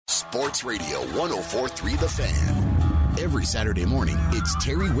Sports Radio 104.3 The Fan. Every Saturday morning, it's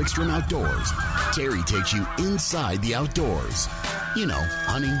Terry Wickstrom Outdoors. Terry takes you inside the outdoors. You know,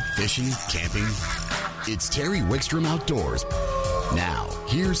 hunting, fishing, camping. It's Terry Wickstrom Outdoors. Now,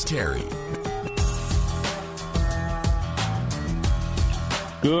 here's Terry.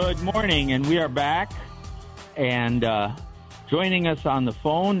 Good morning, and we are back. And joining us on the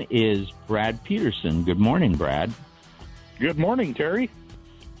phone is Brad Peterson. Good morning, Brad. Good morning, Terry.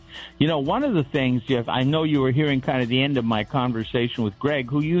 You know, one of the things, Jeff, I know you were hearing kind of the end of my conversation with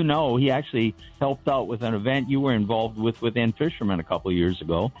Greg, who you know, he actually helped out with an event you were involved with Within Fishermen a couple of years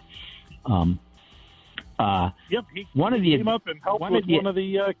ago. Yep, he came up and helped with one of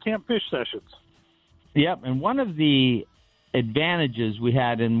the camp fish sessions. Yep, and one of the advantages we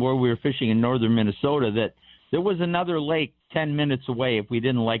had in where we were fishing in northern Minnesota, that there was another lake 10 minutes away if we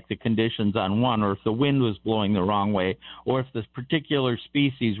didn't like the conditions on one, or if the wind was blowing the wrong way, or if this particular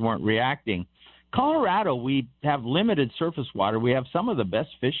species weren't reacting. Colorado, we have limited surface water. We have some of the best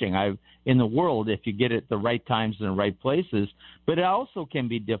fishing in the world if you get it the right times in the right places, but it also can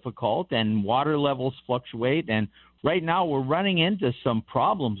be difficult, and water levels fluctuate, and right now we're running into some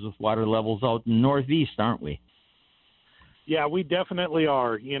problems with water levels out in the Northeast, aren't we? Yeah, we definitely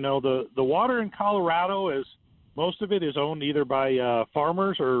are. You know, the water in Colorado is, most of it is owned either by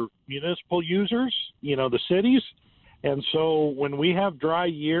farmers or municipal users, you know, the cities. And so when we have dry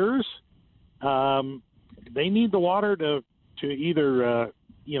years, they need the water to either,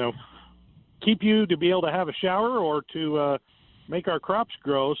 keep you to be able to have a shower or to make our crops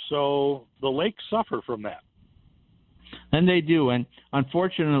grow. So the lakes suffer from that. And they do. And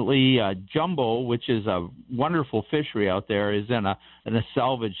unfortunately, jumbo, which is a wonderful fishery out there, is in a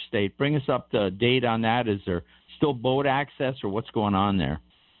salvage state. Bring us up to date on that. Is there still boat access, or what's going on there?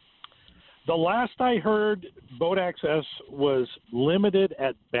 The last I heard, boat access was limited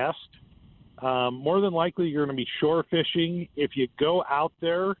at best. More than likely, you're going to be shore fishing. If you go out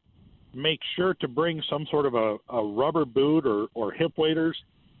there, make sure to bring some sort of a rubber boot or hip waders,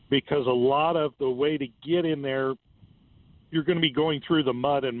 because a lot of the way to get in there, you're going to be going through the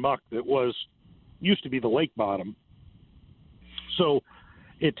mud and muck that used to be the lake bottom. So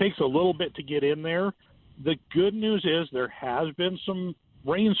it takes a little bit to get in there. The good news is there has been some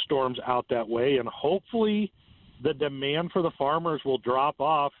rainstorms out that way, and hopefully the demand for the farmers will drop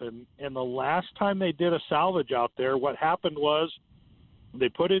off. And the last time they did a salvage out there, what happened was they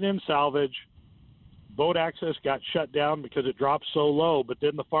put it in salvage, boat access got shut down because it dropped so low, but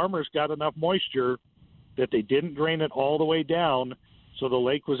then the farmers got enough moisture that they didn't drain it all the way down, so the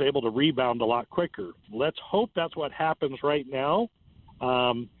lake was able to rebound a lot quicker. Let's hope that's what happens right now.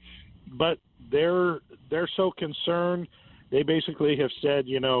 But they're so concerned. They basically have said,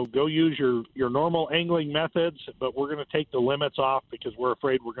 go use your normal angling methods, but we're going to take the limits off because we're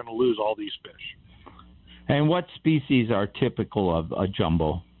afraid we're going to lose all these fish. And what species are typical of a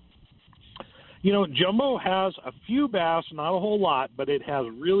jumbo? Jumbo has a few bass, not a whole lot, but it has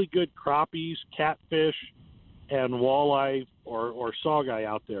really good crappies, catfish, and walleye or sawguy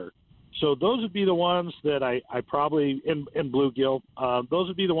out there. So those would be the ones that I probably, and bluegill, those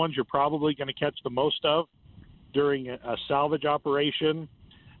would be the ones you're probably going to catch the most of during a salvage operation.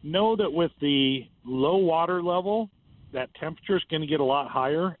 Know that with the low water level, that temperature is going to get a lot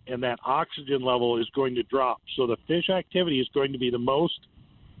higher, and that oxygen level is going to drop. So the fish activity is going to be the most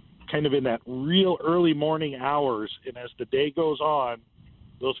kind of in that real early morning hours. And as the day goes on,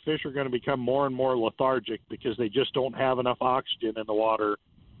 those fish are going to become more and more lethargic because they just don't have enough oxygen in the water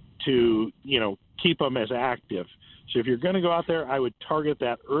to, keep them as active. So if you're going to go out there, I would target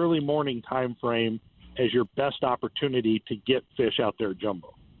that early morning time frame as your best opportunity to get fish out there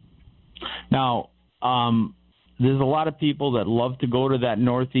jumbo. Now, there's a lot of people that love to go to that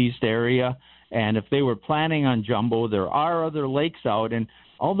northeast area, and if they were planning on jumbo, there are other lakes out, and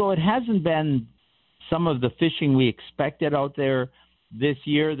although it hasn't been some of the fishing we expected out there this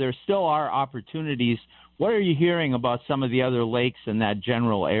year, there still are opportunities. What are you hearing about some of the other lakes in that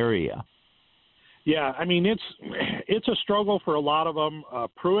general area? Yeah, I mean, it's a struggle for a lot of them.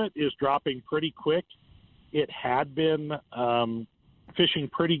 Pruitt is dropping pretty quick. It had been fishing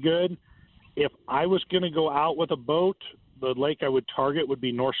pretty good. If I was going to go out with a boat, the lake I would target would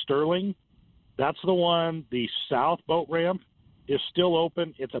be North Sterling. That's the one. The south boat ramp is still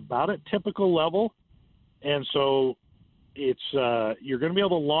open. It's about at typical level, and so it's you're going to be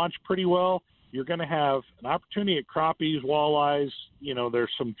able to launch pretty well. You're going to have an opportunity at crappies, walleyes.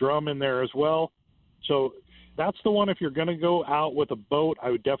 There's some drum in there as well. So that's the one. If you're going to go out with a boat,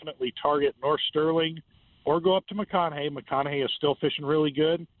 I would definitely target North Sterling or go up to McConaughey. McConaughey is still fishing really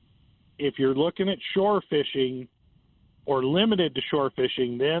good. If you're looking at shore fishing, or limited to shore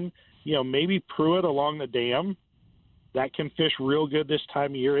fishing, then, maybe Pruitt along the dam. That can fish real good this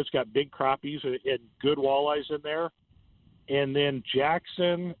time of year. It's got big crappies and good walleyes in there. And then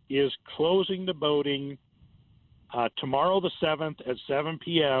Jackson is closing the boating tomorrow the 7th at 7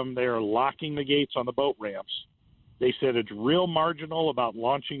 p.m. They are locking the gates on the boat ramps. They said it's real marginal about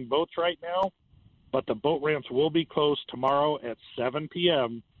launching boats right now, but the boat ramps will be closed tomorrow at 7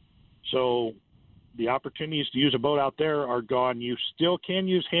 p.m. So the opportunities to use a boat out there are gone. You still can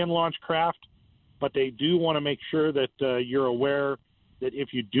use hand-launched craft, but they do want to make sure that you're aware that if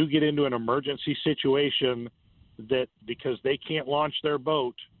you do get into an emergency situation, that because they can't launch their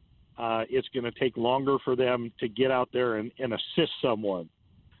boat, it's going to take longer for them to get out there and assist someone.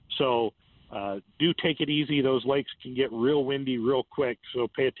 So do take it easy. Those lakes can get real windy real quick, so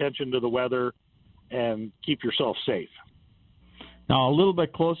pay attention to the weather and keep yourself safe. Now, a little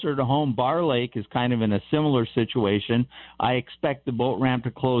bit closer to home, Bar Lake is kind of in a similar situation. I expect the boat ramp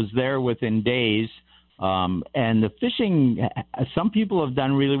to close there within days. And the fishing, some people have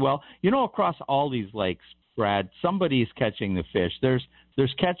done really well. Across all these lakes, Brad, somebody's catching the fish. There's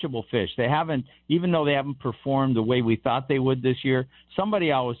catchable fish. They haven't, even though they haven't performed the way we thought they would this year,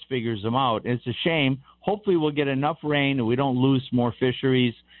 somebody always figures them out. It's a shame. Hopefully we'll get enough rain and we don't lose more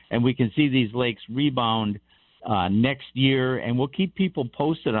fisheries and we can see these lakes rebound next year, and we'll keep people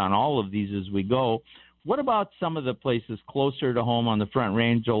posted on all of these as we go. What about some of the places closer to home on the Front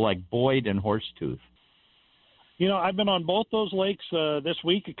Range, like Boyd and Horsetooth? I've been on both those lakes this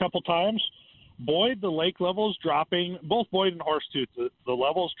week a couple times. Boyd, the lake level's dropping. Both Boyd and Horsetooth, the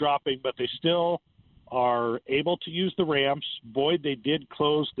level's dropping, but they still are able to use the ramps. Boyd, they did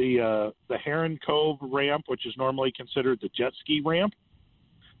close the Heron Cove ramp, which is normally considered the jet ski ramp.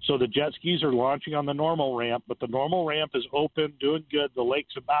 So the jet skis are launching on the normal ramp, but the normal ramp is open, doing good. The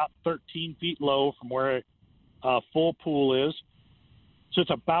lake's about 13 feet low from where a full pool is. So it's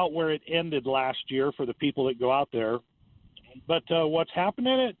about where it ended last year for the people that go out there. But what's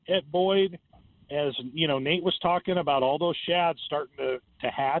happening at Boyd, as Nate was talking about all those shads starting to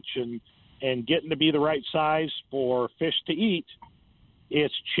hatch and getting to be the right size for fish to eat,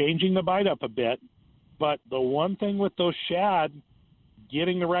 it's changing the bite up a bit. But the one thing with those shad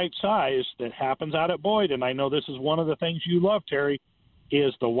getting the right size that happens out at Boyd, and I know this is one of the things you love, Terry,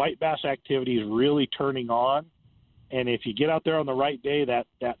 is the white bass activity is really turning on. And if you get out there on the right day,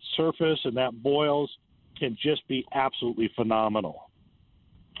 that surface and that boils can just be absolutely phenomenal.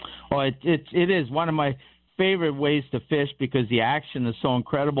 Well, it is one of my favorite ways to fish because the action is so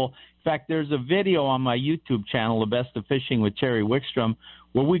incredible. In fact, there's a video on my YouTube channel, The Best of Fishing with Terry Wickstrom,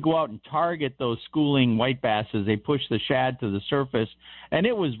 where we go out and target those schooling white bass as they push the shad to the surface, and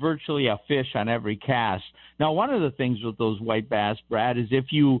it was virtually a fish on every cast. Now, one of the things with those white bass, Brad, is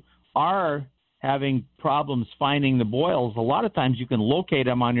if you are having problems finding the boils, a lot of times you can locate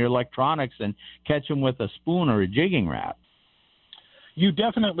them on your electronics and catch them with a spoon or a jigging rap. You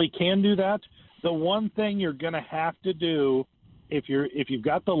definitely can do that. The one thing you're going to have to do, if you've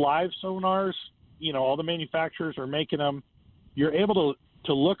got the live sonars, all the manufacturers are making them, you're able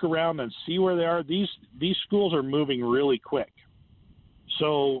to look around and see where they are. These schools are moving really quick.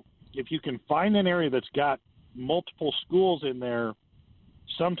 So if you can find an area that's got multiple schools in there,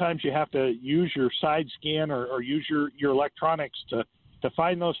 sometimes you have to use your side scan or use your electronics to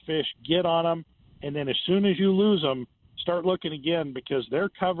find those fish, get on them, and then as soon as you lose them, start looking again because they're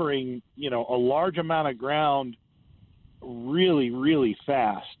covering, a large amount of ground really, really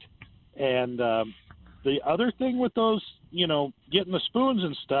fast. And the other thing with those, getting the spoons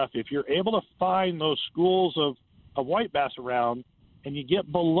and stuff, if you're able to find those schools of white bass around and you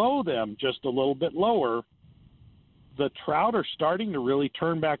get below them just a little bit lower, the trout are starting to really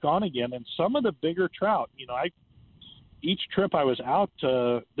turn back on again. And some of the bigger trout, each trip I was out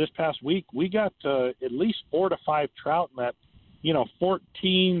this past week, we got at least 4 to 5 trout in that,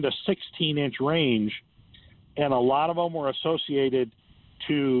 14 to 16 inch range. And a lot of them were associated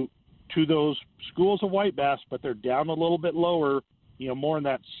to those schools of white bass, but they're down a little bit lower, more in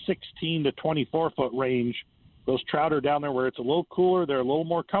that 16 to 24 foot range. Those trout are down there where it's a little cooler. They're a little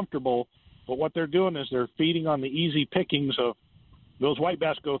more comfortable. But what they're doing is they're feeding on the easy pickings of those white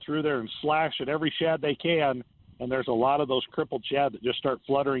bass go through there and slash at every shad they can. And there's a lot of those crippled shad that just start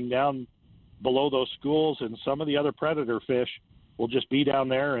fluttering down below those schools. And some of the other predator fish will just be down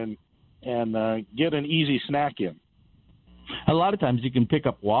there and get an easy snack in. A lot of times you can pick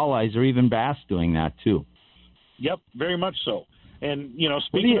up walleyes or even bass doing that too. Yep, very much so. And,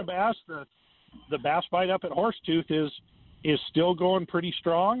 speaking of bass, the bass bite up at Horsetooth is still going pretty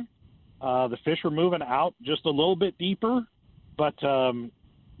strong. The fish are moving out just a little bit deeper. But,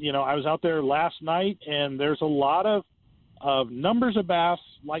 I was out there last night, and there's a lot of of numbers of bass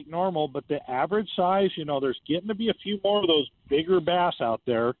like normal, but the average size, there's getting to be a few more of those bigger bass out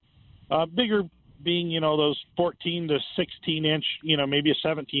there. Bigger being, those 14 to 16 inch, maybe a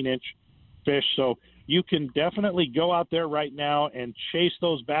 17 inch fish. So you can definitely go out there right now and chase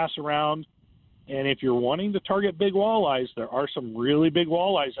those bass around. And if you're wanting to target big walleyes, there are some really big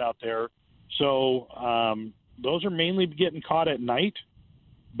walleyes out there. So those are mainly getting caught at night,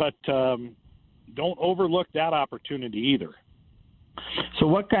 but don't overlook that opportunity either. So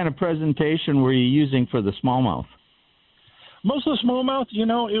what kind of presentation were you using for the smallmouth? Most of the smallmouth,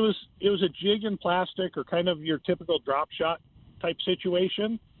 it was a jig in plastic or kind of your typical drop shot type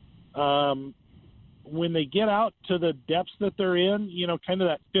situation. When they get out to the depths that they're in, kind of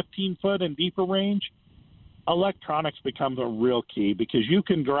that 15-foot and deeper range, electronics becomes a real key because you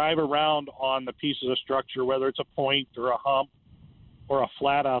can drive around on the pieces of structure, whether it's a point or a hump or a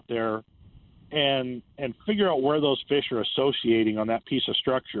flat out there, and figure out where those fish are associating on that piece of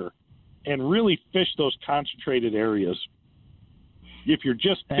structure and really fish those concentrated areas. If you're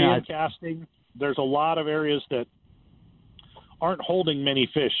just fan casting, there's a lot of areas that aren't holding many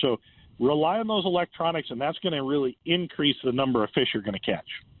fish. So rely on those electronics, and that's going to really increase the number of fish you're going to catch.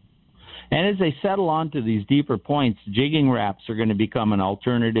 And as they settle onto these deeper points, jigging wraps are going to become an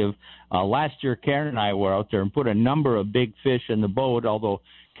alternative. Last year, Karen and I were out there and put a number of big fish in the boat, although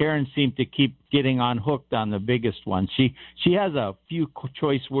Karen seemed to keep getting unhooked on the biggest one. She has a few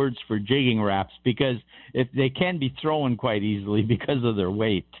choice words for jigging wraps because if they can be thrown quite easily because of their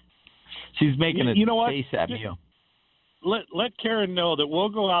weight. She's making a face at me. Let Karen know that we'll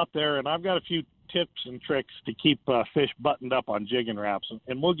go out there, and I've got a few tips and tricks to keep fish buttoned up on jigging wraps,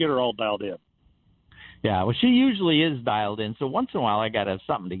 and we'll get her all dialed in. Yeah, well, she usually is dialed in, so once in a while I got to have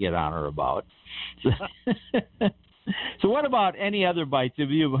something to get on her about. So what about any other bites?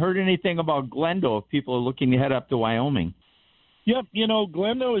 Have you heard anything about Glendo if people are looking to head up to Wyoming? Yep,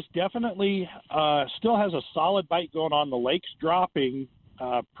 Glendo is definitely still has a solid bite going on. The lake's dropping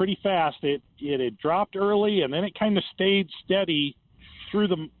pretty fast. It had dropped early, and then it kind of stayed steady through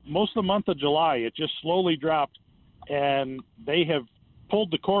most of the month of July. It just slowly dropped, and they have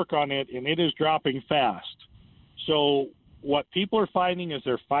pulled the cork on it, and it is dropping fast. So what people are finding is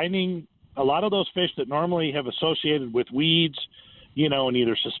they're finding a lot of those fish that normally have associated with weeds, and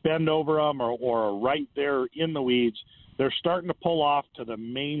either suspend over them or are right there in the weeds. They're starting to pull off to the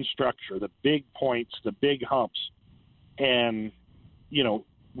main structure, the big points, the big humps. And,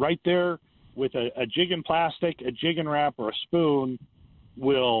 right there with a jig in plastic, a jig and wrap, or a spoon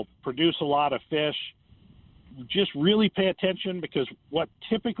will produce a lot of fish. Just really pay attention, because what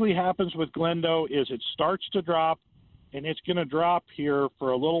typically happens with Glendo is it starts to drop, and it's going to drop here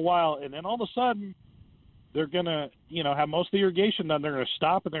for a little while, and then all of a sudden they're going to, have most of the irrigation done. They're going to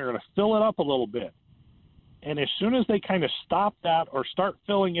stop, and they're going to fill it up a little bit. And as soon as they kind of stop that or start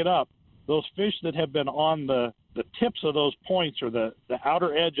filling it up, those fish that have been on the tips of those points or the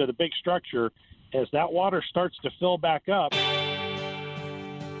outer edge of the big structure, as that water starts to fill back up,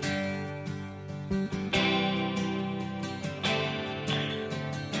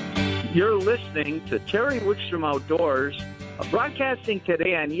 You're listening to Terry Wickstrom Outdoors, broadcasting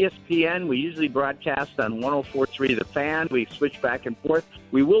today on ESPN. We usually broadcast on 104.3 The Fan. We switch back and forth.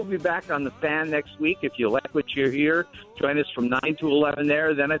 We will be back on The Fan next week. If you like what you hear, join us from 9 to 11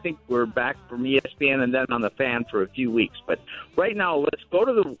 there. Then I think we're back from ESPN and then on The Fan for a few weeks. But right now, let's go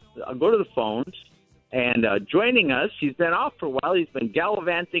to the phones. And joining us, he's been off for a while. He's been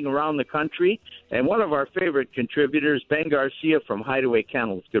gallivanting around the country. And one of our favorite contributors, Ben Garcia from Hideaway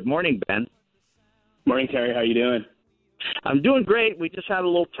Kennels. Good morning, Ben. Morning, Terry. How you doing? I'm doing great. We just had a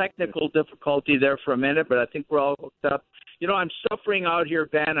little technical difficulty there for a minute, but I think we're all hooked up. I'm suffering out here,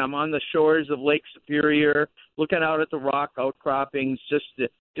 Ben. I'm on the shores of Lake Superior, looking out at the rock outcroppings, just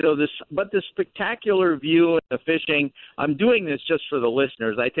this spectacular view of the fishing. I'm doing this just for the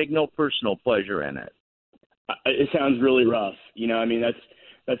listeners. I take no personal pleasure in it. It sounds really rough.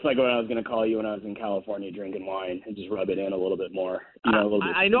 That's like what I was going to call you when I was in California drinking wine, and just rub it in a little bit more.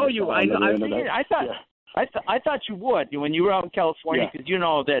 I know you. I thought you would when you were out in California, because you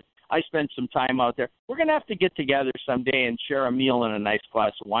know that I spent some time out there. We're going to have to get together someday and share a meal and a nice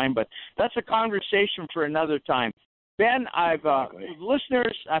glass of wine, but that's a conversation for another time. Ben, I've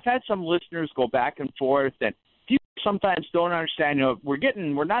had some listeners go back and forth, and people sometimes don't understand.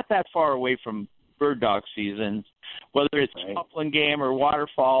 We're not that far away from bird dog seasons, whether it's upland game or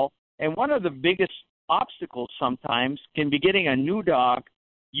waterfowl. And one of the biggest obstacles sometimes can be getting a new dog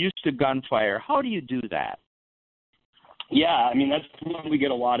used to gunfire. How do you do that? Yeah, that's the one we get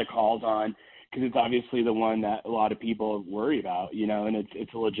a lot of calls on, because it's obviously the one that a lot of people worry about, and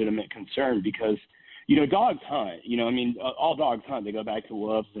it's a legitimate concern, because dogs hunt. All dogs hunt. They go back to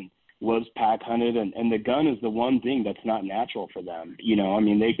wolves, and wolves pack hunted, and the gun is the one thing that's not natural for them.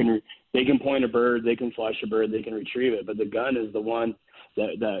 They can point a bird, they can flush a bird, they can retrieve it, but the gun is the one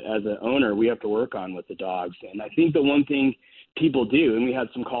that as an owner we have to work on with the dogs. And I think the one thing people do, and we had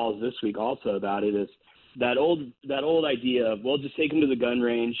some calls this week also about it, is that old idea of, well, just take them to the gun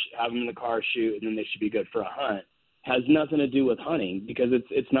range, have them in the car, shoot, and then they should be good for a hunt, has nothing to do with hunting, because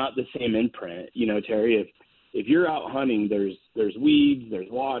it's not the same imprint. Terry, if you're out hunting, there's weeds, there's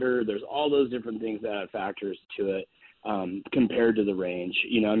water, there's all those different things that have factors to it compared to the range.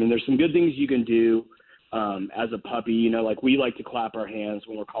 There's some good things you can do as a puppy. Like we like to clap our hands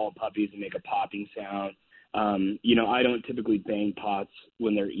when we're calling puppies and make a popping sound. I don't typically bang pots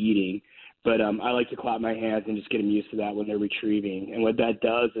when they're eating, but I like to clap my hands and just get them used to that when they're retrieving. And what that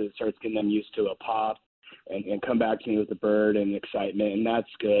does is it starts getting them used to a pop and come back to me with the bird and excitement, and that's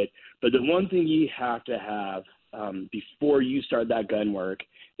good. But the one thing you have to have before you start that gun work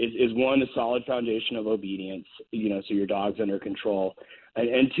is one, a solid foundation of obedience, so your dog's under control,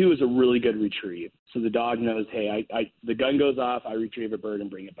 and two is a really good retrieve. So the dog knows, hey, the gun goes off, I retrieve a bird and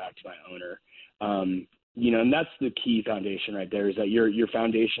bring it back to my owner. And that's the key foundation right there, is that your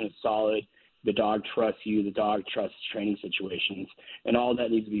foundation is solid. The dog trusts you. The dog trusts training situations, and all that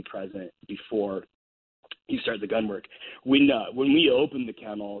needs to be present before you start the gun work. When we opened the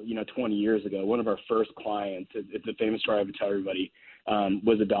kennel, 20 years ago, one of our first clients, it's a famous story I would tell everybody,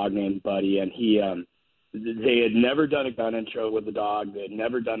 was a dog named Buddy, and they had never done a gun intro with the dog. They had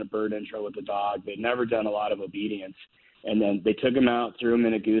never done a bird intro with the dog. They'd never done a lot of obedience. And then they took him out, threw him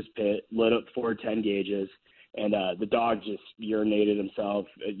in a goose pit, lit up 4 10 gauges, and the dog just urinated himself,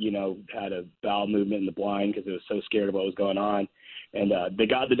 had a bowel movement in the blind because it was so scared of what was going on. And they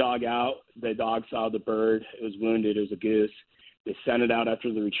got the dog out. The dog saw the bird. It was wounded. It was a goose. They sent it out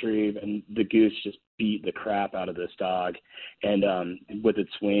after the retrieve, and the goose just beat the crap out of this dog. And with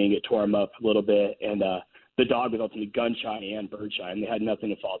its wing, it tore him up a little bit. And the dog was ultimately gun shy and bird shy, and they had nothing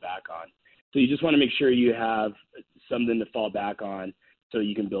to fall back on. So you just want to make sure you have something to fall back on so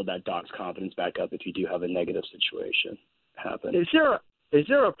you can build that dog's confidence back up if you do have a negative situation happen. Is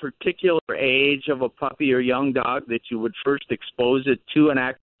there a particular age of a puppy or young dog that you would first expose it to an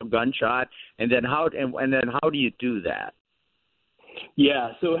actual gunshot, and then how do you do that?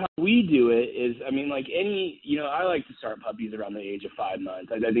 Yeah, so how we do it is, I like to start puppies around the age of 5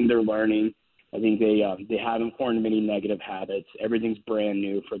 months. I think they're learning. I think they haven't formed many negative habits. Everything's brand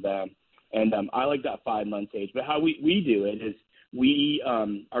new for them, and I like that 5 months age. But how we do it is,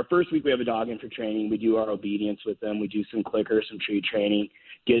 our first week we have a dog in for training. We do our obedience with them. We do some clicker, some tree training,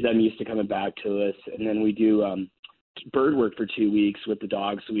 get them used to coming back to us. And then we do bird work for 2 weeks with the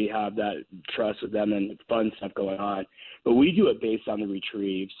dogs. So we have that trust with them and fun stuff going on. But we do it based on the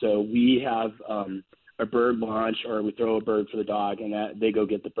retrieve. So we have a bird launch, or we throw a bird for the dog, and they go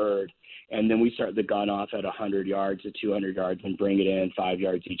get the bird. And then we start the gun off at 100 yards to 200 yards and bring it in 5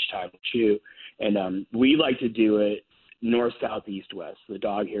 yards each time we shoot. And we like to do it north, south, east, west. The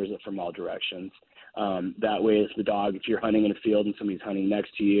dog hears it from all directions. That way, if you're hunting in a field and somebody's hunting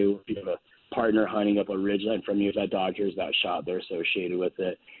next to you, if you have a partner hunting up a ridgeline from you, if that dog hears that shot, they're associated with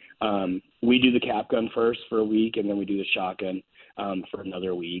it. We do the cap gun first for a week, and then we do the shotgun for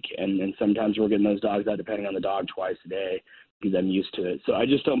another week. And sometimes we're getting those dogs out, depending on the dog, twice a day, get them used to it. So I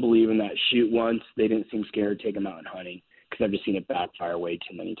just don't believe in that shoot once, they didn't seem scared, take them out and hunting, because I've just seen it backfire way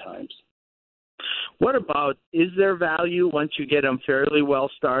too many times. What about, is there value once you get them fairly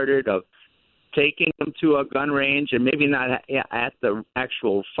well started of taking them to a gun range, and maybe not at the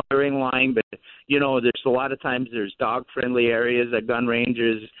actual firing line, but, there's a lot of times there's dog-friendly areas at gun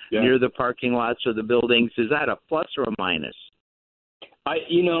ranges near the parking lots or the buildings. Is that a plus or a minus? I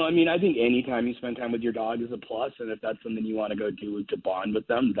think any time you spend time with your dog is a plus, and if that's something you want to go do to bond with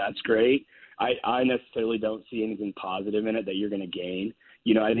them, that's great. I necessarily don't see anything positive in it that you're going to gain.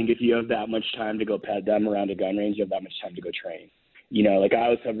 I think if you have that much time to go pet them around a gun range, you have that much time to go train. Like I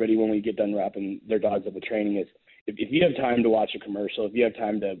always tell everybody when we get done wrapping their dogs up with training is, if you have time to watch a commercial, if you have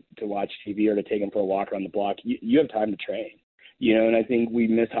time to watch TV or to take them for a walk around the block, you have time to train. And I think we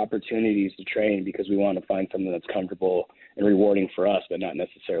miss opportunities to train because we want to find something that's comfortable and rewarding for us, but not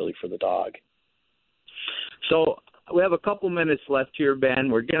necessarily for the dog. So we have a couple minutes left here,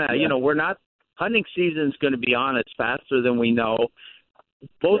 Ben. We're hunting season's going to be on. It's faster than we know.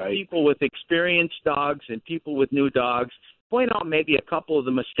 Both people with experienced dogs and people with new dogs, point out maybe a couple of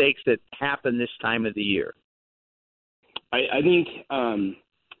the mistakes that happen this time of the year. I think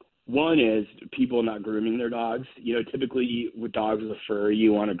one is people not grooming their dogs. Typically with dogs with fur,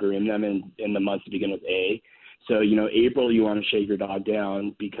 you want to groom them in the months that begin with A. So, April you want to shake your dog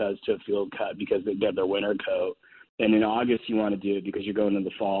down to a field cut because they get their winter coat. And in August you want to do it because you're going into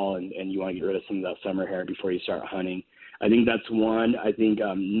the fall and you want to get rid of some of that summer hair before you start hunting. I think that's one. I think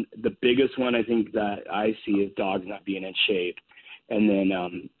the biggest one I think that I see is dogs not being in shape and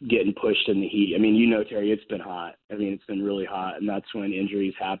then getting pushed in the heat. I mean, Terry, it's been hot. I mean, it's been really hot, and that's when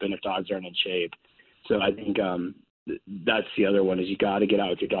injuries happen if dogs aren't in shape. So I think that's the other one is you got to get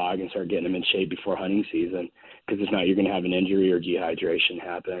out with your dog and start getting them in shape before hunting season, because if not, you're going to have an injury or dehydration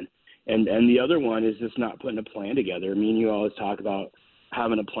happen. And the other one is just not putting a plan together. Me and you always talk about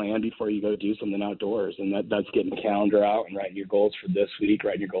having a plan before you go do something outdoors, and that's getting the calendar out and writing your goals for this week,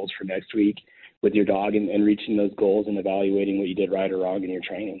 writing your goals for next week with your dog, and reaching those goals and evaluating what you did right or wrong in your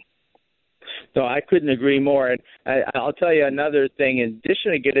training. So I couldn't agree more. And I'll tell you another thing. In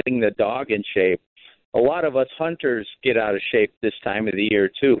addition to getting the dog in shape, a lot of us hunters get out of shape this time of the year,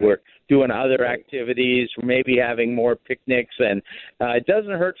 too. We're doing other activities, we're maybe having more picnics, and it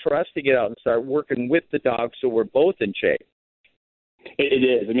doesn't hurt for us to get out and start working with the dog so we're both in shape. It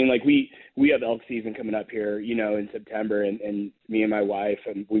is. I mean, like we have elk season coming up here, in September, and me and my wife,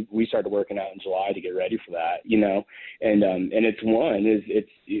 and we started working out in July to get ready for that, and it's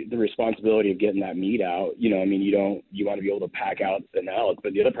the responsibility of getting that meat out. You want to be able to pack out an elk,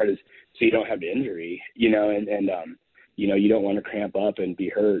 but the other part is so you don't have injury, you don't want to cramp up and be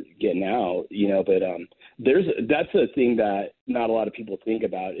hurt getting out, but that's a thing that not a lot of people think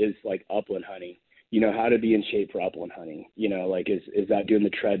about is like upland hunting. How to be in shape for upland hunting. Is that doing the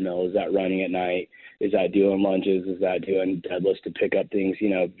treadmill? Is that running at night? Is that doing lunges? Is that doing deadlifts to pick up things,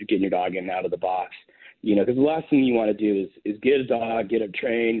 getting your dog in and out of the box? Because the last thing you want to do is get a dog, get it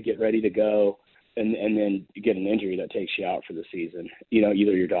trained, get ready to go, and then get an injury that takes you out for the season, either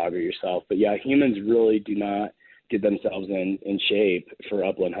your dog or yourself. But, yeah, humans really do not get themselves in shape for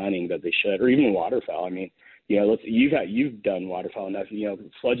upland hunting that they should, or even waterfowl. I mean, you've done waterfowl enough.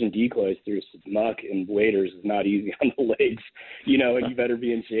 Sludging decoys through muck and waders is not easy on the legs. And you better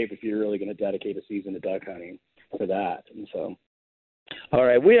be in shape if you're really going to dedicate a season to duck hunting for that. And so, all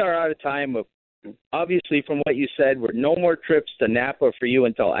right, we are out of time. Obviously, from what you said, we're no more trips to Napa for you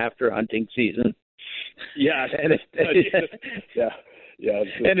until after hunting season. Yeah, and yeah.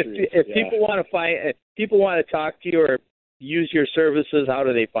 And if people want to talk to you or use your services, how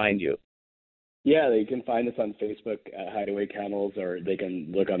do they find you? Yeah, they can find us on Facebook at Hideaway Kennels, or they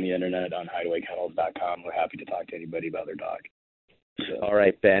can look on the internet on hideawaykennels.com. We're happy to talk to anybody about their dog. So, all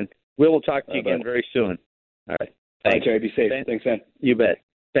right, Ben. We will talk to you again very soon. All right. Thanks. Terry. Be safe. Ben, thanks, Ben. You bet.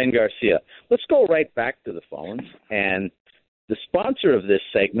 Ben Garcia. Let's go right back to the phones. And the sponsor of this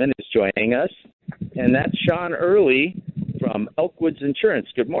segment is joining us, and that's Sean Early from Elkwoods Insurance.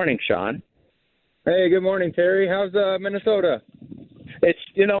 Good morning, Sean. Hey, good morning, Terry. How's Minnesota? It's,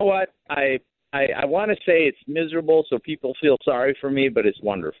 you know what, I want to say it's miserable so people feel sorry for me, but it's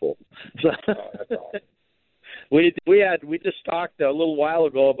wonderful. So, that's awesome. We just talked a little while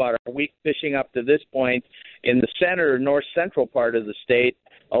ago about our week fishing up to this point in the north central part of the state,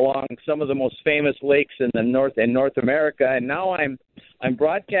 along some of the most famous lakes in North America. And now I'm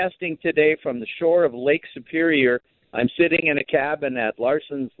broadcasting today from the shore of Lake Superior. I'm sitting in a cabin at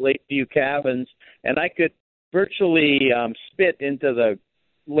Larson's Lakeview Cabins, and I could virtually spit into the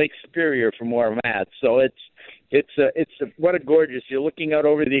Lake Superior from where I'm at. So it's what a gorgeous. You're looking out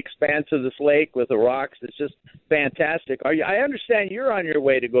over the expanse of this lake with the rocks. It's just fantastic. I understand you're on your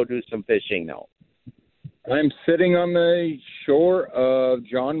way to go do some fishing now. I'm sitting on the shore of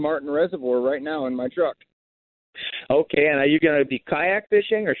John Martin Reservoir right now in my truck. Okay, and are you going to be kayak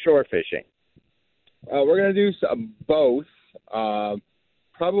fishing or shore fishing? We're going to do both.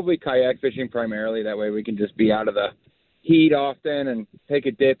 Probably kayak fishing primarily. That way we can just be out of the heat often and take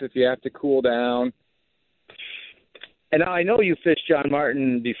a dip if you have to cool down. And I know you fished John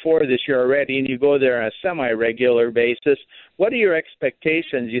Martin before this year already, and you go there on a semi-regular basis. What are your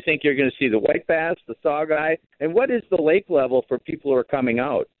expectations? You think you're going to see the white bass, the saugeye, and what is the lake level for people who are coming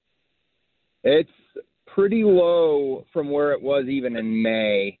out? It's pretty low from where it was even in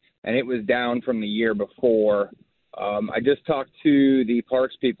May, and it was down from the year before. I just talked to the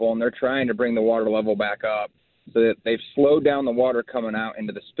parks people, and they're trying to bring the water level back up so that they've slowed down the water coming out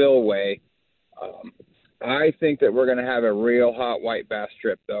into the spillway. I think that we're going to have a real hot white bass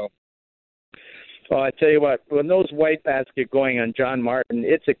trip, though. Well, I tell you what, when those white bass get going on John Martin,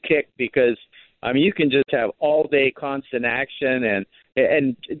 it's a kick because, I mean, you can just have all-day constant action,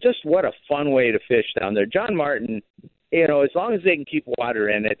 and just what a fun way to fish down there. John Martin, you know, as long as they can keep water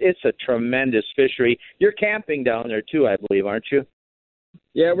in it, it's a tremendous fishery. You're camping down there, too, I believe, aren't you?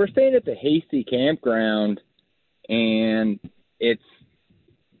 Yeah, we're staying at the Hasty Campground, and it's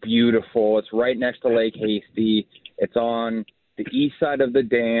beautiful. It's right next to Lake Hasty. It's on the east side of the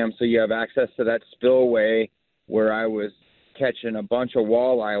dam, so you have access to that spillway where I was catching a bunch of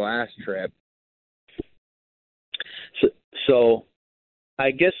walleye last trip. So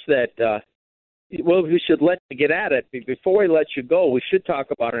I guess that, we should let you get at it. Before we let you go, we should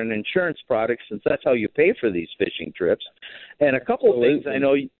talk about an insurance product since that's how you pay for these fishing trips. And a couple of things I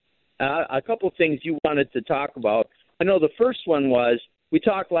know, a couple of things you wanted to talk about. I know the first one was we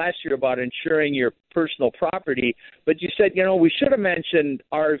talked last year about insuring your personal property, but you said, we should have mentioned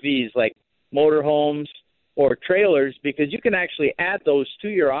RVs like motorhomes or trailers because you can actually add those to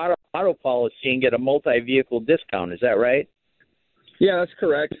your auto policy and get a multi-vehicle discount. Is that right? Yeah, that's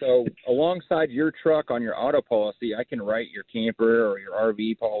correct. So alongside your truck on your auto policy, I can write your camper or your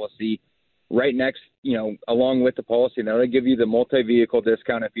RV policy right next, along with the policy. Now, they give you the multi-vehicle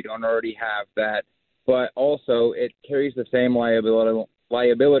discount if you don't already have that. But also, it carries the same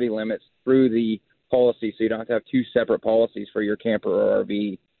liability limits through the policy, so you don't have to have two separate policies for your camper or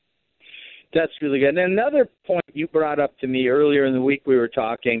RV. That's really good. And another point you brought up to me earlier in the week we were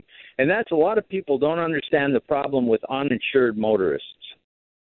talking, and that's a lot of people don't understand the problem with uninsured motorists.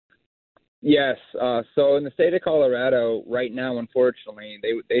 Yes. So in the state of Colorado right now, unfortunately,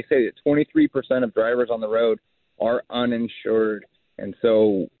 they say that 23% of drivers on the road are uninsured. And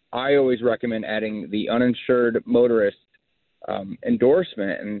so I always recommend adding the uninsured motorist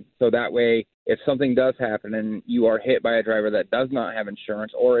endorsement. And so that way, if something does happen and you are hit by a driver that does not have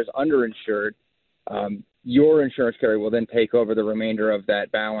insurance or is underinsured, your insurance carrier will then take over the remainder of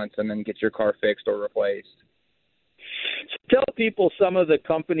that balance and then get your car fixed or replaced. So tell people some of the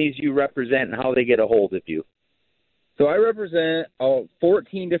companies you represent and how they get a hold of you. So I represent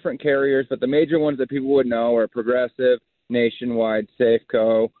 14 different carriers, but the major ones that people would know are Progressive, Nationwide,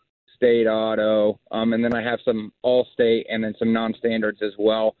 Safeco, State Auto, and then I have some Allstate and then some non-standards as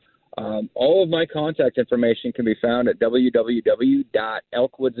well. All of my contact information can be found at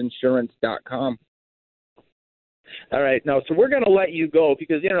www.elkwoodsinsurance.com. All right. Now, so we're going to let you go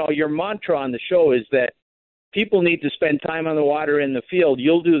because, your mantra on the show is that people need to spend time on the water in the field.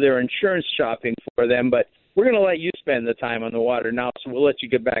 You'll do their insurance shopping for them, but we're going to let you spend the time on the water now, so we'll let you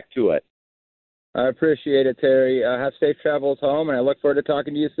get back to it. I appreciate it, Terry. Have safe travels home, and I look forward to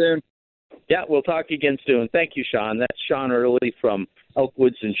talking to you soon. Yeah, we'll talk again soon. Thank you, Sean. That's Sean Early from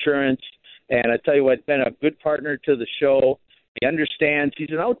Elkwoods Insurance. And I tell you what, been a good partner to the show. He understands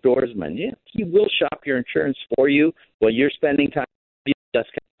he's an outdoorsman. Yeah, he will shop your insurance for you while you're spending time. That's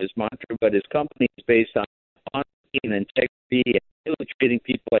kind of his mantra, but his company is based on honesty and integrity and really treating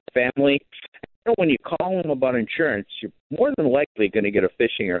people like family. When you call him about insurance, you're more than likely going to get a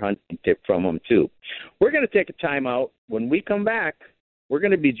fishing or hunting tip from him, too. We're going to take a time out. When we come back, we're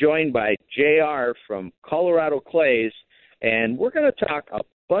going to be joined by JR from Colorado Clays, and we're going to talk a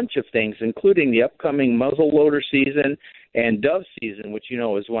bunch of things, including the upcoming muzzleloader season and dove season, which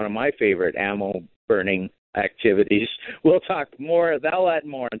is one of my favorite ammo-burning activities. We'll talk more, that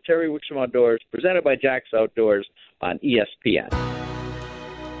and more on Terry Wickstrom Outdoors, presented by Jack's Outdoors on ESPN.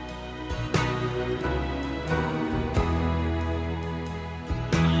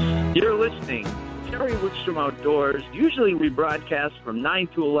 You're listening to Terry Wickstrom Outdoors. Usually we broadcast from 9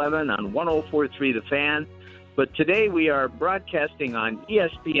 to 11 on 104.3 The Fan, but today we are broadcasting on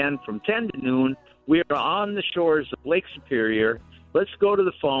ESPN from 10 to noon. We are on the shores of Lake Superior. Let's go to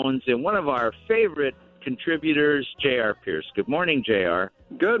the phones, and one of our favorite contributors, J.R. Pierce. Good morning, J.R.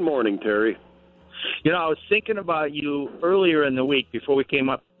 Good morning, Terry. I was thinking about you earlier in the week before we came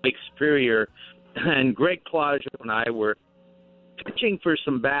up to Lake Superior, and Greg Claudio and I were fishing for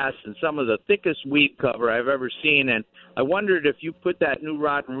some bass in some of the thickest weed cover I've ever seen, and I wondered if you put that new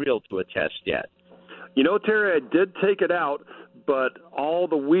rod and reel to a test yet. Terry, I did take it out, but all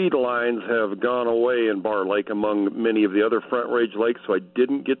the weed lines have gone away in Bar Lake among many of the other Front Range lakes, so I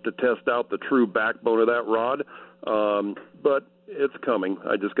didn't get to test out the true backbone of that rod, but it's coming.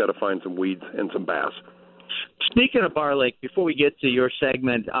 I just got to find some weeds and some bass. Speaking of Bar Lake, before we get to your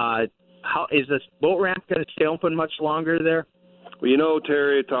segment, how is this boat ramp going to stay open much longer there? Well,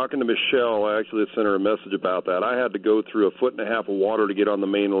 Terry, talking to Michelle, I actually sent her a message about that. I had to go through a foot and a half of water to get on the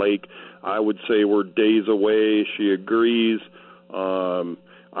main lake. I would say we're days away. She agrees.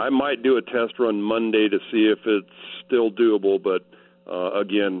 I might do a test run Monday to see if it's still doable, but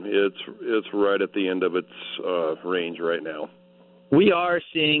again, it's right at the end of its range right now. We are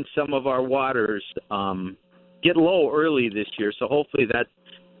seeing some of our waters get low early this year, so hopefully that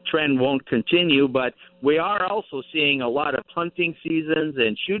trend won't continue, but we are also seeing a lot of hunting seasons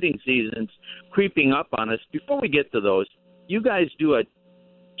and shooting seasons creeping up on us. Before we get to those, you guys do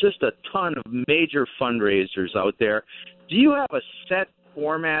just a ton of major fundraisers out there. Do you have a set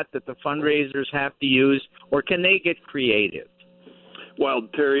format that the fundraisers have to use, or can they get creative? Well,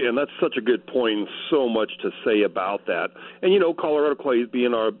 Terry, and that's such a good point, and so much to say about that. And, Colorado Clays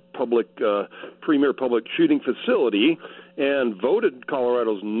being our premier public shooting facility and voted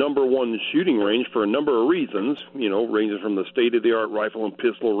Colorado's #1 shooting range for a number of reasons, ranging from the state-of-the-art rifle and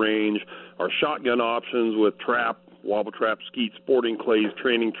pistol range, our shotgun options with trap, wobble trap, skeet, sporting clays,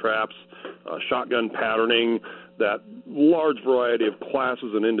 training traps, shotgun patterning, that large variety of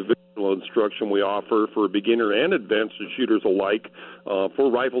classes and individual instruction we offer for beginner and advanced shooters alike,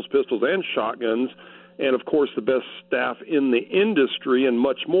 for rifles, pistols, and shotguns, and, of course, the best staff in the industry and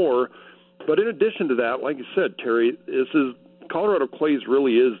much more. But in addition to that, like you said, Terry, Colorado Clays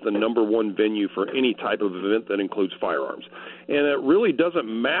really is the #1 venue for any type of event that includes firearms. And it really doesn't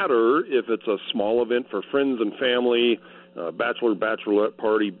matter if it's a small event for friends and family, bachelor, bachelorette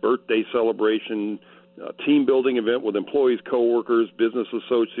party, birthday celebration, team building event with employees, coworkers, business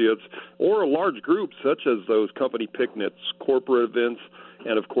associates, or a large group such as those company picnics, corporate events,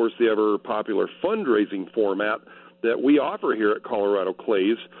 and, of course, the ever popular fundraising format that we offer here at Colorado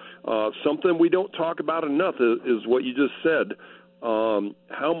Clays. Something we don't talk about enough is what you just said,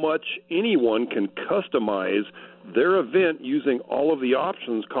 how much anyone can customize their event using all of the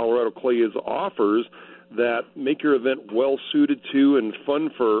options Colorado Clays offers that make your event well-suited to and fun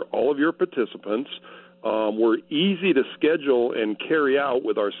for all of your participants. We're easy to schedule and carry out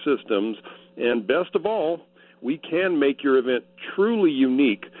with our systems, and best of all, we can make your event truly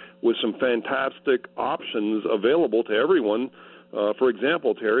unique with some fantastic options available to everyone. For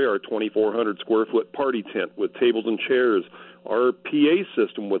example, Terry, our 2,400 square foot party tent with tables and chairs, our PA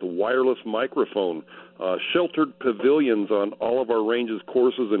system with a wireless microphone, sheltered pavilions on all of our ranges,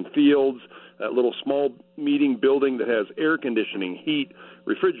 courses, and fields, that little small meeting building that has air conditioning, heat,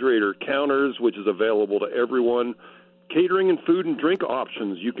 refrigerator, counters, which is available to everyone, catering and food and drink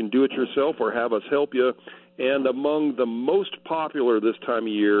options. You can do it yourself or have us help you. And among the most popular this time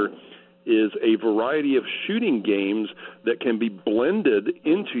of year is a variety of shooting games that can be blended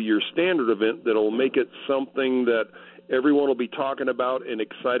into your standard event that will make it something that everyone will be talking about and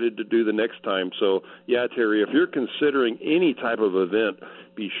excited to do the next time. So, yeah, Terry, if you're considering any type of event,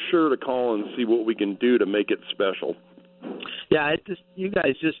 be sure to call and see what we can do to make it special. Yeah, you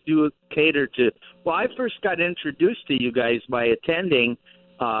guys just do cater to. Well, I first got introduced to you guys by attending.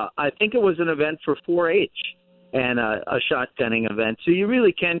 I think it was an event for 4-H and a shotgunning event. So you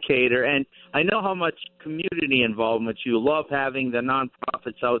really can cater. And I know how much community involvement you love having the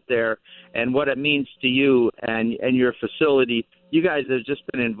nonprofits out there and what it means to you and your facility. You guys have just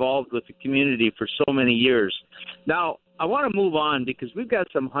been involved with the community for so many years. Now, I want to move on because we've got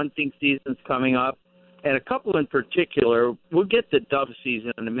some hunting seasons coming up. And a couple in particular, we'll get to dove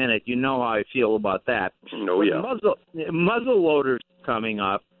season in a minute. You know how I feel about that. Oh, yeah. Muzzle loaders coming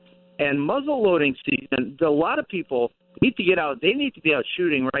up, and muzzle loading season, a lot of people need to get out. They need to be out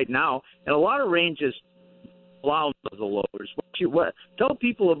shooting right now, and a lot of ranges allow muzzle loaders. Tell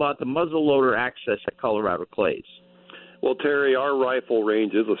people about the muzzle loader access at Colorado Clays. Well, Terry, our rifle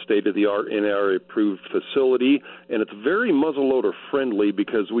range is a state-of-the-art NRA-approved facility, and it's very muzzleloader friendly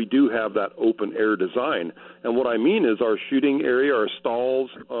because we do have that open-air design. And what I mean is our shooting area, our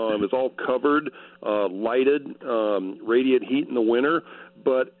stalls, is all covered, lighted, radiant heat in the winter,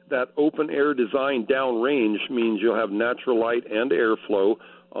 but that open-air design downrange means you'll have natural light and airflow,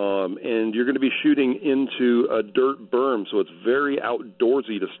 and you're going to be shooting into a dirt berm, so it's very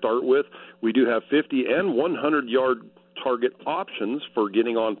outdoorsy to start with. We do have 50 and 100-yard target options for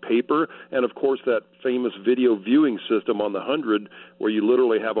getting on paper, and of course that famous video viewing system on the 100 where you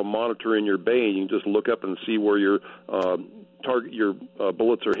literally have a monitor in your bay and you can just look up and see where your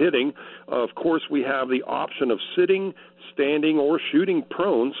bullets are hitting. Of course, we have the option of sitting, standing, or shooting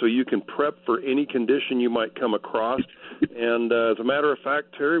prone, so you can prep for any condition you might come across. And as a matter of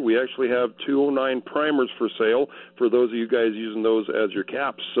fact, Terry, we actually have 209 primers for sale for those of you guys using those as your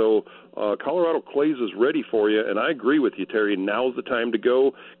caps. So Colorado Clays is ready for you, and I agree with you, Terry. Now's the time to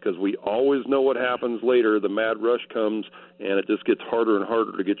go because we always know what happens later. The mad rush comes, and it just gets harder and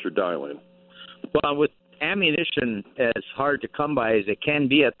harder to get your dial in. Well, with ammunition as hard to come by as it can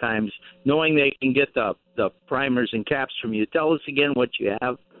be at times, knowing they can get the primers and caps from you. Tell us again what you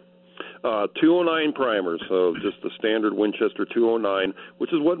have. 209 primers, so just the standard Winchester 209,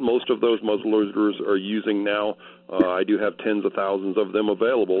 which is what most of those muzzleloaders are using now. I do have tens of thousands of them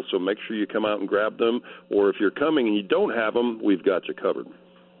available, so make sure you come out and grab them, or if you're coming and you don't have them, we've got you covered.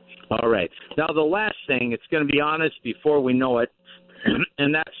 All right. Now, the last thing, it's going to be honest before we know it,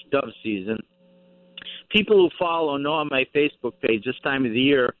 and that's dove season. People who follow know on my Facebook page this time of the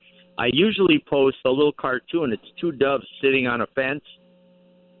year, I usually post a little cartoon. It's two doves sitting on a fence,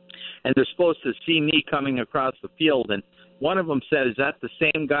 and they're supposed to see me coming across the field. And one of them said, "Is that the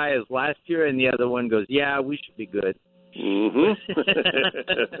same guy as last year?" And the other one goes, "Yeah, we should be good." Mm-hmm.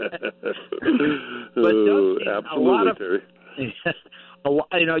 But absolutely, Terry.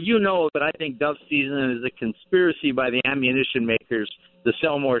 But I think dove season is a conspiracy by the ammunition makers to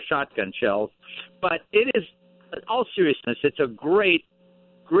sell more shotgun shells. But it is, in all seriousness, it's a great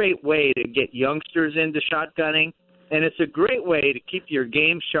way to get youngsters into shotgunning, and it's a great way to keep your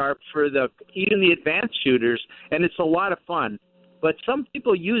game sharp for even the advanced shooters, and it's a lot of fun. But some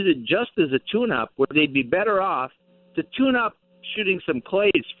people use it just as a tune-up, where they'd be better off to tune up shooting some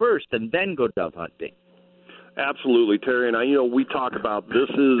clays first and then go dove hunting. Absolutely, Terry. And we talk about this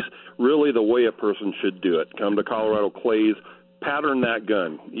is really the way a person should do it. Come to Colorado Clays, pattern that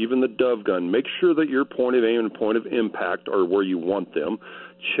gun, even the dove gun. Make sure that your point of aim and point of impact are where you want them.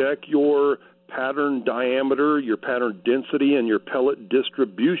 Check your pattern diameter, your pattern density, and your pellet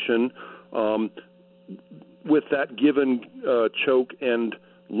distribution with that given choke and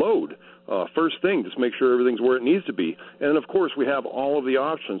load. First thing, just make sure everything's where it needs to be. And, of course, we have all of the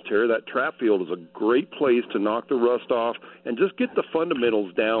options, Terry. That trap field is a great place to knock the rust off and just get the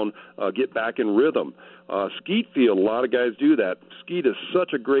fundamentals down, get back in rhythm. Skeet field, a lot of guys do that. Skeet is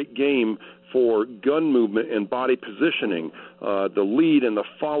such a great game for gun movement and body positioning. The lead and the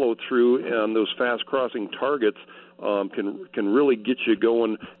follow-through on those fast-crossing targets can really get you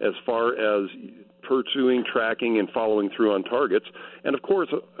going as far as pursuing, tracking, and following through on targets. And, of course,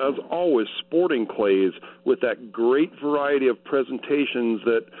 as always, sporting clays with that great variety of presentations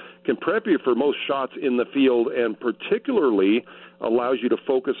that can prep you for most shots in the field and particularly allows you to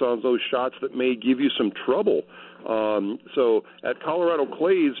focus on those shots that may give you some trouble. So at Colorado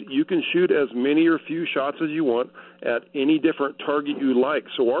Clays, you can shoot as many or few shots as you want at any different target you like.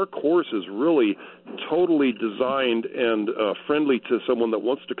 So our course is really totally designed and friendly to someone that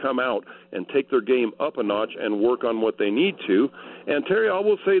wants to come out and take their game up a notch and work on what they need to. And, Terry, I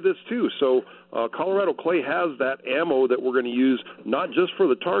will say this, too. So Colorado Clay has that ammo that we're going to use not just for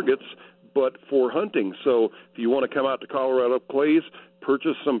the targets, but for hunting. So if you want to come out to Colorado Clays,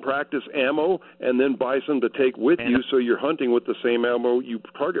 purchase some practice ammo and then buy some to take with you so you're hunting with the same ammo you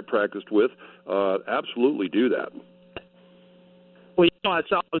target practiced with. Absolutely do that. Well,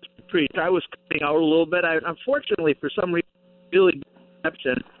 it's always preached. I was cutting out a little bit. Unfortunately, for some reason, really good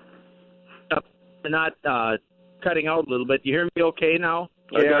reception. Not cutting out a little bit. You hear me okay now?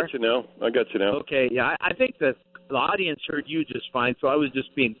 I got you now. Okay, yeah. I think that the audience heard you just fine, so I was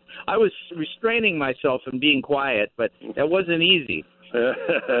restraining myself and being quiet, but that wasn't easy.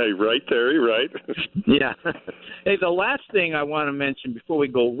 Right, Terry, right. Yeah. Hey, the last thing I want to mention before we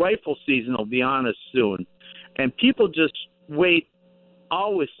go, rifle season will be on us soon, and people just wait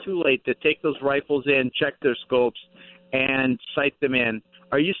always too late to take those rifles in, check their scopes, and sight them in.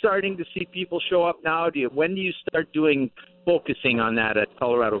 Are you starting to see people show up now? When do you start focusing on that at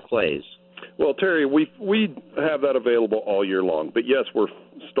Colorado Clays? Well, Terry, we have that available all year long. But, yes, we're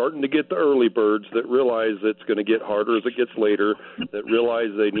starting to get the early birds that realize it's going to get harder as it gets later, that realize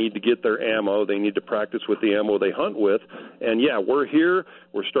they need to get their ammo. They need to practice with the ammo they hunt with. And, yeah, we're here.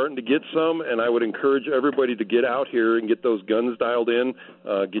 We're starting to get some, and I would encourage everybody to get out here and get those guns dialed in,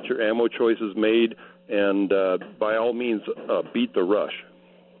 get your ammo choices made, and by all means beat the rush.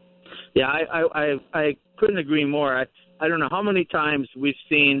 Yeah, I couldn't agree more. I don't know how many times we've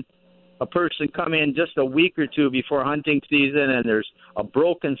seen a person come in just a week or two before hunting season and there's a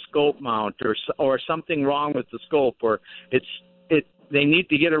broken scope mount or something wrong with the scope, or they need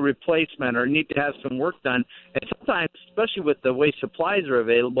to get a replacement or need to have some work done. And sometimes, especially with the way supplies are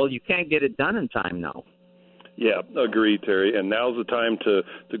available, you can't get it done in time now. Yeah, agreed, Terry. And now's the time to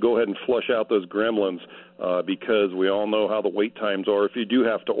go ahead and flush out those gremlins because we all know how the wait times are. If you do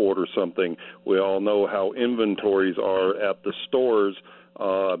have to order something, we all know how inventories are at the stores.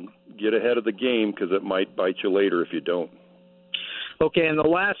 Get ahead of the game because it might bite you later if you don't. Okay, and the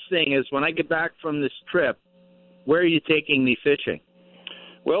last thing is when I get back from this trip, where are you taking me fishing?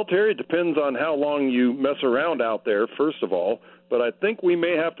 Well, Terry, it depends on how long you mess around out there, first of all. But I think we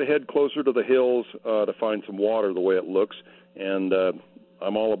may have to head closer to the hills to find some water the way it looks. And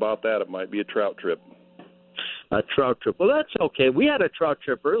I'm all about that. It might be a trout trip. A trout trip. Well, that's okay. We had a trout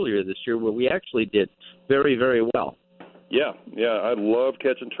trip earlier this year where we actually did very, very well. Yeah, I love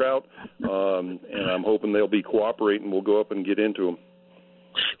catching trout, and I'm hoping they'll be cooperating. We'll go up and get into them.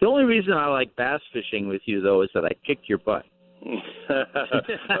 The only reason I like bass fishing with you, though, is that I kick your butt.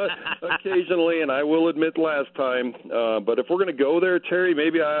 Occasionally, and I will admit last time. But if we're going to go there, Terry,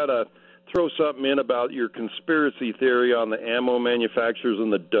 maybe I ought to throw something in about your conspiracy theory on the ammo manufacturers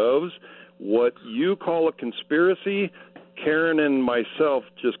and the doves. What you call a conspiracy Karen and myself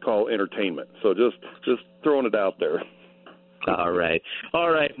just call entertainment. So just throwing it out there. All right,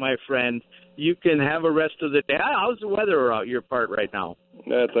 my friend. You can have a rest of the day. How's the weather out your part right now?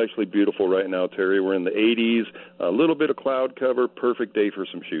 It's actually beautiful right now, Terry. We're in the 80s, a little bit of cloud cover, perfect day for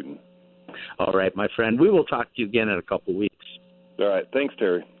some shooting. All right, my friend. We will talk to you again in a couple of weeks. All right. Thanks,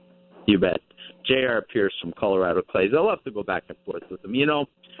 Terry. You bet. J.R. Pierce from Colorado Clays. I love to go back and forth with him. You know,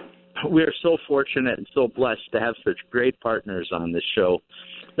 we are so fortunate and so blessed to have such great partners on this show,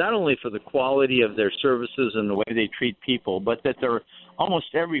 not only for the quality of their services and the way they treat people, but that they're almost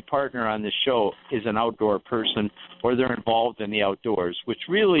every partner on this show is an outdoor person or they're involved in the outdoors, which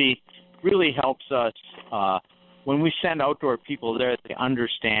really, really helps us when we send outdoor people there, they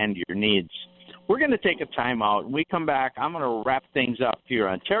understand your needs. We're going to take a time out. When we come back, I'm going to wrap things up here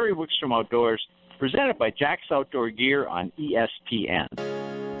on Terry Wickstrom Outdoors, presented by Jack's Outdoor Gear on ESPN.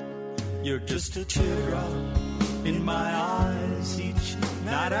 You're just a teardrop in my eyes. Each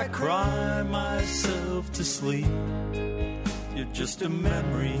night I cry myself to sleep. You're just a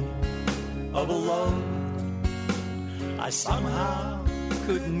memory of a love I somehow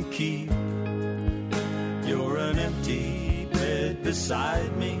couldn't keep. You're an empty bed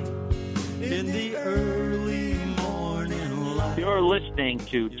beside me in the early morning light. You're listening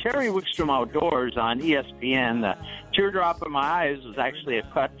to Terry Wickstrom Outdoors on ESPN. The Teardrop in My Eyes was actually a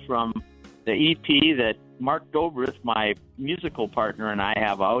cut from the EP that Mark Dobrith, my musical partner, and I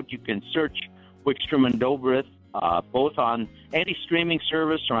have out. You can search Wickstrom and Dobrith both on any streaming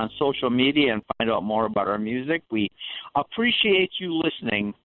service or on social media and find out more about our music. We appreciate you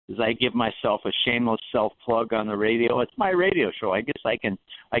listening as I give myself a shameless self-plug on the radio. It's my radio show. I guess I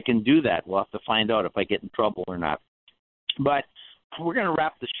can do that. We'll have to find out if I get in trouble or not. But we're going to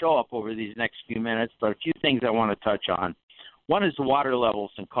wrap the show up over these next few minutes, but a few things I want to touch on. One is the water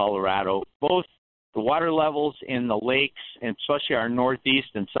levels in Colorado. Both the water levels in the lakes, and especially our northeast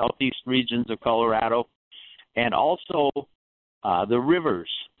and southeast regions of Colorado, and also the rivers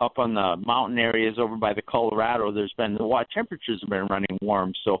up on the mountain areas over by the Colorado. There's been the water temperatures have been running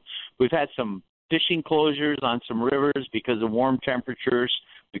warm, so we've had some fishing closures on some rivers because of warm temperatures.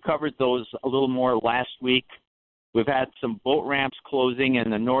 We covered those a little more last week. We've had some boat ramps closing in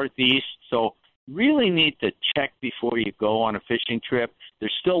the northeast, so really need to check before you go on a fishing trip.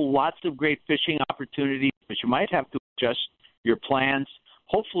 There's still lots of great fishing opportunities, but you might have to adjust your plans.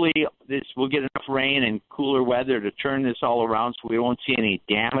 Hopefully this will get enough rain and cooler weather to turn this all around so we won't see any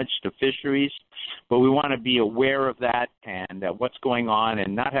damage to fisheries. But we want to be aware of that and what's going on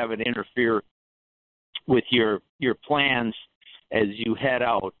and not have it interfere with your plans as you head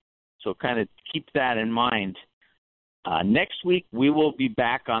out. So kind of keep that in mind. Next week, we will be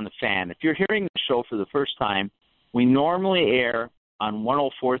back on the Fan. If you're hearing the show for the first time, we normally air on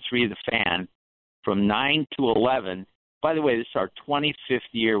 104.3 The Fan from 9 to 11. By the way, this is our 25th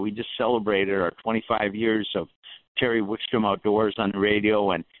year. We just celebrated our 25 years of Terry Wickstrom Outdoors on the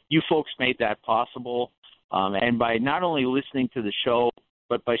radio, and you folks made that possible. And by not only listening to the show,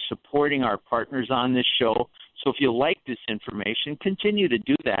 but by supporting our partners on this show. So if you like this information, continue to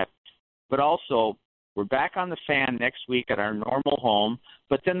do that. But also, we're back on the Fan next week at our normal home,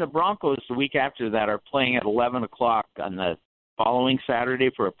 but then the Broncos the week after that are playing at 11 o'clock on the following Saturday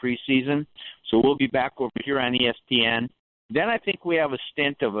for a preseason. So we'll be back over here on ESPN. Then I think we have a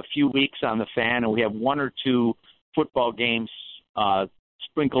stint of a few weeks on the Fan, and we have one or two football games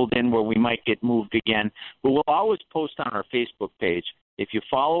sprinkled in where we might get moved again. But we'll always post on our Facebook page. If you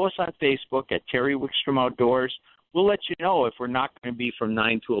follow us on Facebook at Terry Wickstrom Outdoors, we'll let you know if we're not going to be from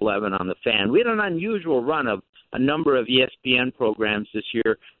 9 to 11 on the Fan. We had an unusual run of a number of ESPN programs this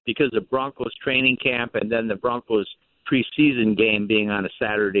year because of Broncos training camp and then the Broncos preseason game being on a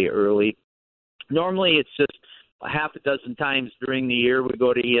Saturday early. Normally it's just a half a dozen times during the year we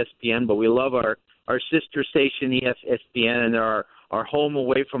go to ESPN, but we love our sister station ESPN, and they're our home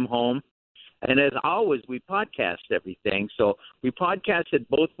away from home. And as always, we podcast everything. So we podcast it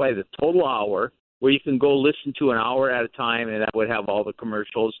both by the total hour, where you can go listen to an hour at a time, and that would have all the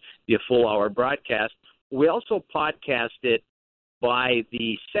commercials, be a full hour broadcast. We also podcast it by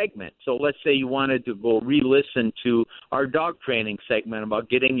the segment. So let's say you wanted to go re-listen to our dog training segment about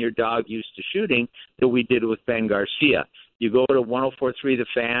getting your dog used to shooting that we did with Ben Garcia. You go to 104.3 The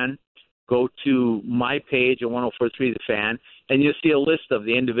Fan, go to my page at 104.3 The Fan, and you'll see a list of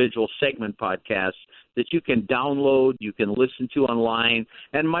the individual segment podcasts that you can download, you can listen to online.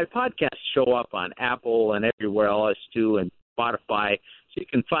 And my podcasts show up on Apple and everywhere else too, and Spotify, so you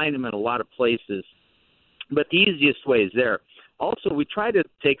can find them in a lot of places. But the easiest way is there. Also, we try to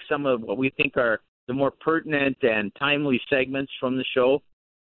take some of what we think are the more pertinent and timely segments from the show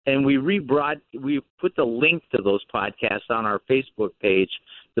And we put the link to those podcasts on our Facebook page,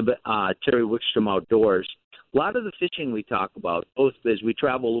 the Terry Wickstrom Outdoors. A lot of the fishing we talk about, both as we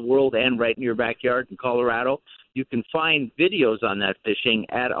travel the world and right in your backyard in Colorado, you can find videos on that fishing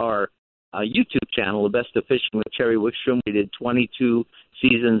at our YouTube channel, The Best of Fishing with Terry Wickstrom. We did 22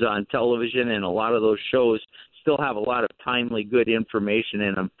 seasons on television, and a lot of those shows still have a lot of timely, good information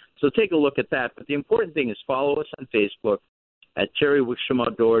in them. So take a look at that. But the important thing is follow us on Facebook at Terry Wickstrom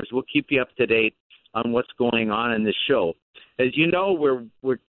Outdoors. We'll keep you up to date on what's going on in this show. As you know,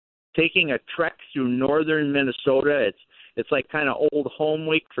 we're taking a trek through northern Minnesota. It's like kind of old home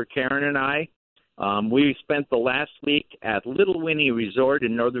week for Karen and I. We spent the last week at Little Winnie Resort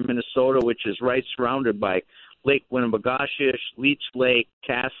in northern Minnesota, which is right surrounded by Lake Winnibigoshish, Leech Lake,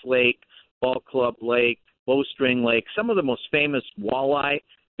 Cass Lake, Ball Club Lake, Bowstring Lake, some of the most famous walleye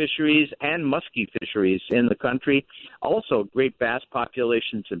fisheries and muskie fisheries in the country. Also great bass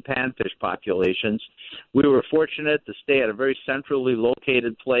populations and panfish populations. We were fortunate to stay at a very centrally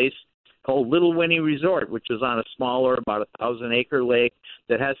located place called Little Winnie Resort, which is on a smaller, about 1,000-acre lake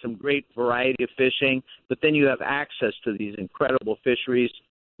that has some great variety of fishing, but then you have access to these incredible fisheries.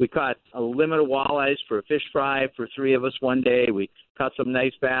 We caught a limit of walleyes for a fish fry for 3 of us one day. We caught some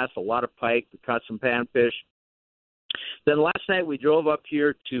nice bass, a lot of pike. We caught some panfish. Then last night we drove up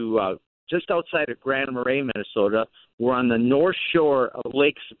here to just outside of Grand Marais, Minnesota. We're on the north shore of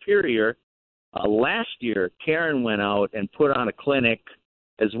Lake Superior. Last year, Karen went out and put on a clinic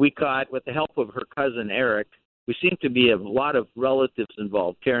as we caught, with the help of her cousin Eric. We seem to be a lot of relatives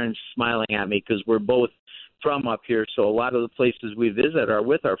involved. Karen's smiling at me because we're both from up here, so a lot of the places we visit are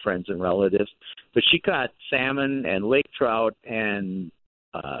with our friends and relatives. But she caught salmon and lake trout and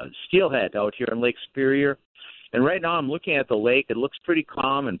steelhead out here in Lake Superior. And right now I'm looking at the lake. It looks pretty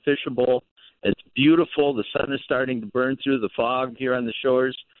calm and fishable. It's beautiful. The sun is starting to burn through the fog here on the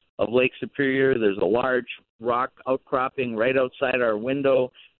shores of Lake Superior. There's a large rock outcropping right outside our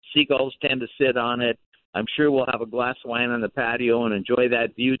window. Seagulls tend to sit on it. I'm sure we'll have a glass of wine on the patio and enjoy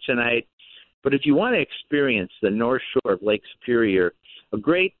that view tonight. But if you want to experience the north shore of Lake Superior, a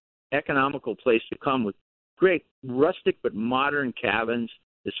great economical place to come with great rustic but modern cabins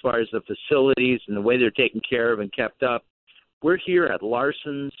as far as the facilities and the way they're taken care of and kept up. We're here at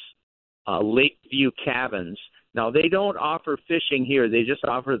Larson's Lakeview Cabins. Now, they don't offer fishing here. They just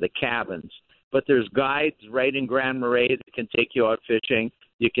offer the cabins. But there's guides right in Grand Marais that can take you out fishing.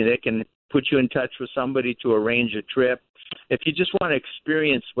 They can put you in touch with somebody to arrange a trip. If you just want to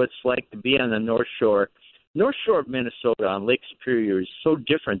experience what it's like to be on the North Shore of Minnesota on Lake Superior is so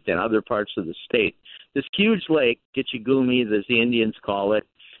different than other parts of the state. This huge lake, Gitchigumi, as the Indians call it,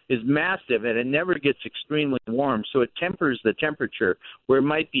 is massive, and it never gets extremely warm, so it tempers the temperature. Where it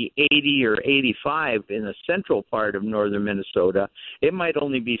might be 80 or 85 in the central part of northern Minnesota, it might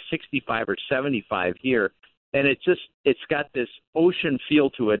only be 65 or 75 here. And it's got this ocean feel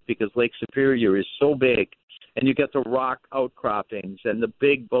to it because Lake Superior is so big, and you get the rock outcroppings and the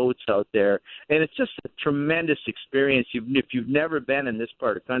big boats out there, and it's just a tremendous experience if you've never been in this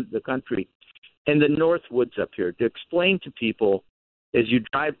part of the country. And the North Woods up here, to explain to people as you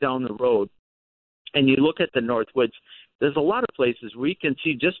drive down the road and you look at the North Woods, there's a lot of places where you can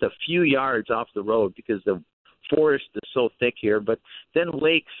see just a few yards off the road because the forest is so thick here, but then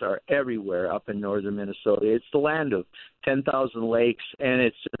lakes are everywhere up in northern Minnesota. It's the land of 10,000 lakes, and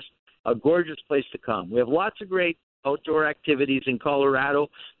it's just a gorgeous place to come. We have lots of great outdoor activities in Colorado,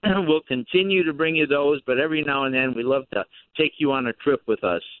 and we'll continue to bring you those, but every now and then we love to take you on a trip with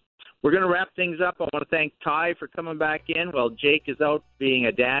us. We're going to wrap things up. I want to thank Ty for coming back in while Jake is out being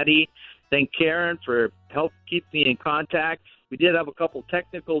a daddy. Thank Karen for help keep me in contact. We did have a couple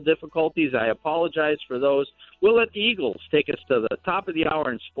technical difficulties. I apologize for those. We'll let the Eagles take us to the top of the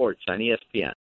hour in sports on ESPN.